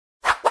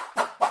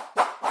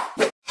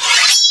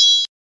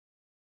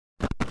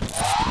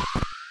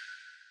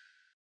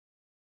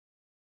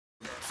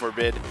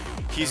forbid.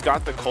 He's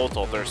got the Cult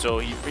Altar, so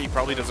he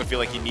probably doesn't feel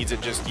like he needs it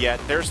just yet.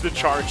 There's the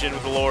charge in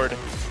with the Lord.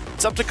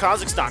 It's up to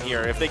Kazakhstan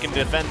here if they can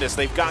defend this.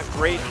 They've got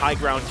great high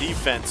ground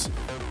defense,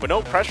 but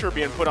no pressure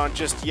being put on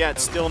just yet.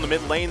 Still in the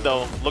mid lane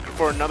though, looking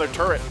for another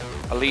turret.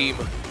 Alim,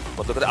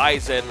 but look at the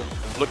Aizen,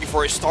 looking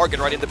for his target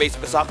right in the base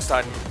of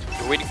Kazakhstan.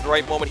 They're waiting for the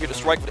right moment here to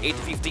strike with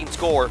 8-15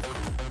 score.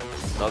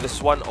 Now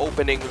this one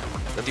opening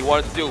that he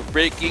wanted to do,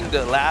 breaking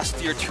the last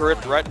tier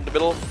turret right in the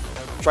middle,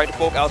 trying to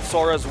poke out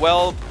Sora as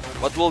well.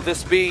 What will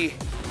this be?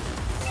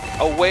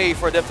 A way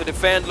for them to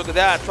defend. Look at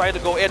that, trying to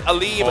go in.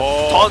 Alim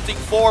taunting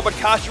forward, but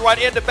Kashi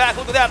right in the back.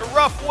 Look at that,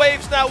 rough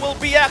waves now will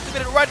be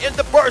activated right in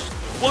the burst.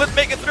 Will it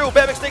make it through?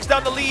 Bemix takes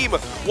down Alim.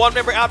 One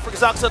member out for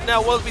Kazakhstan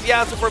now. Will be the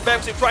answer for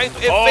Bemix. They're trying to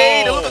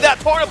evade. And look at that,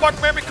 torn apart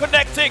memory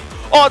connecting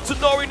onto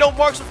Nori. No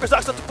marks for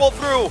Kazakhstan to pull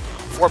through.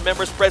 Four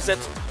members present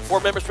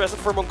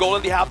for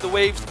Mongolian. They have the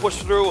waves to push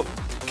through.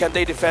 Can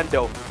they defend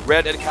though?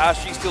 Red and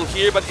Kashi still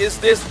here, but is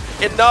this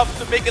enough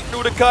to make it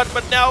through the cut?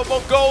 But now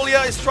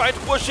Mongolia is trying to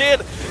push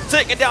in,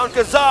 taking down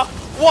Kazakh.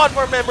 One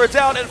more member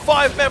down and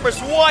 5 members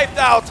wiped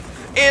out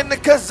in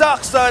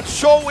Kazakhstan,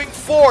 showing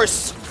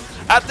force.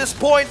 At this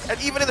point,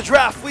 and even in the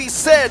draft, we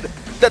said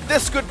that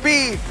this could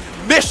be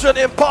mission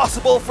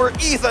impossible for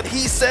Ethan.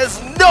 He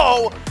says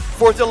no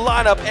for the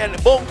lineup, and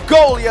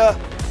Mongolia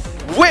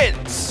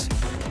wins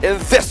in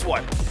this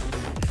one.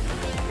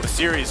 What a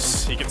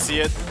series, you can see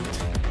it.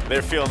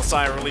 They're feeling a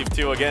sigh of relief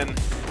too again.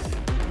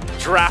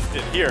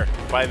 Drafted here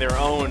by their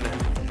own.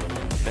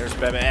 There's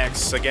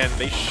BebeX again.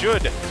 They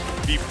should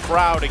be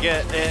proud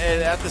again.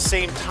 And at the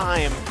same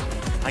time,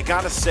 I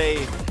gotta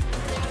say,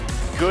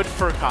 good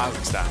for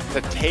Kazakhstan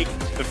to take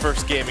the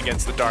first game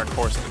against the dark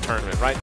horse in the tournament, right?